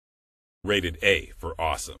Rated A for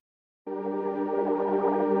awesome.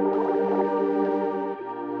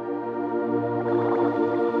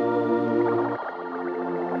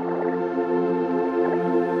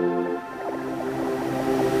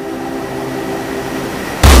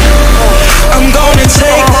 I'm gonna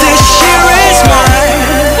take this year as mine,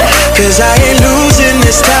 'cause I ain't losing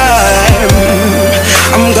this time.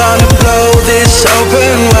 I'm gonna blow this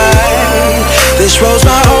open wide. This road's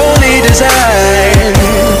my only design.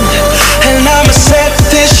 And I'ma set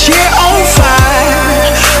this year on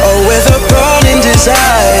fire, oh, with a burning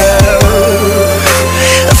desire,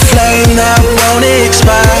 a flame that won't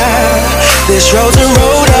expire. This road's a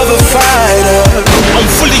road of a fighter. I'm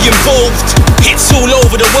fully involved, hits all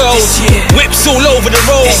over the world, whips all over the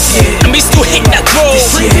road, and we still hit that road.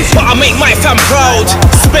 But I make my fam proud,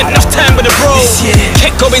 spent enough time with the bro.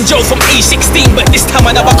 Kept going Joe from E16, but this time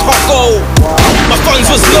I never can't go. My funds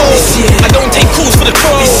was low, I don't take calls for the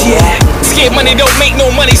crow. Scared money don't make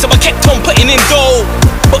no money, so I kept on putting in dough.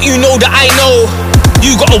 But you know that I know,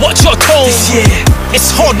 you gotta watch your tone.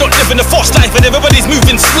 It's hard not living a fast life and everybody's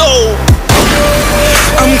moving slow.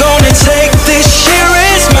 I'm gonna take this year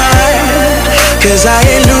as mine, 'cause I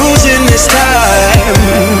ain't losing this time.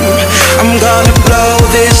 I'm gonna blow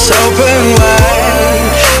this open wide.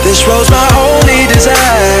 This road's my only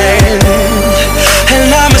design. And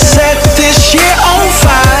I'ma set this year on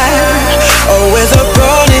fire, oh, with a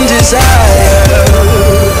burning desire,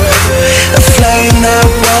 a flame that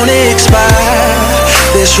won't expire.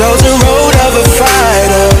 This road's a road of a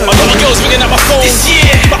fighter. A lot of girls ringing up my phone this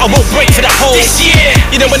year, but I won't break for the whole this year.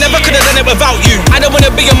 You know I never could have done it without you. I don't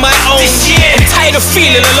wanna be on my own this year. I'm tired of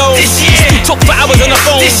feeling alone this year. You talk for hours on the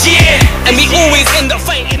phone this year, and we always end up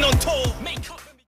fighting.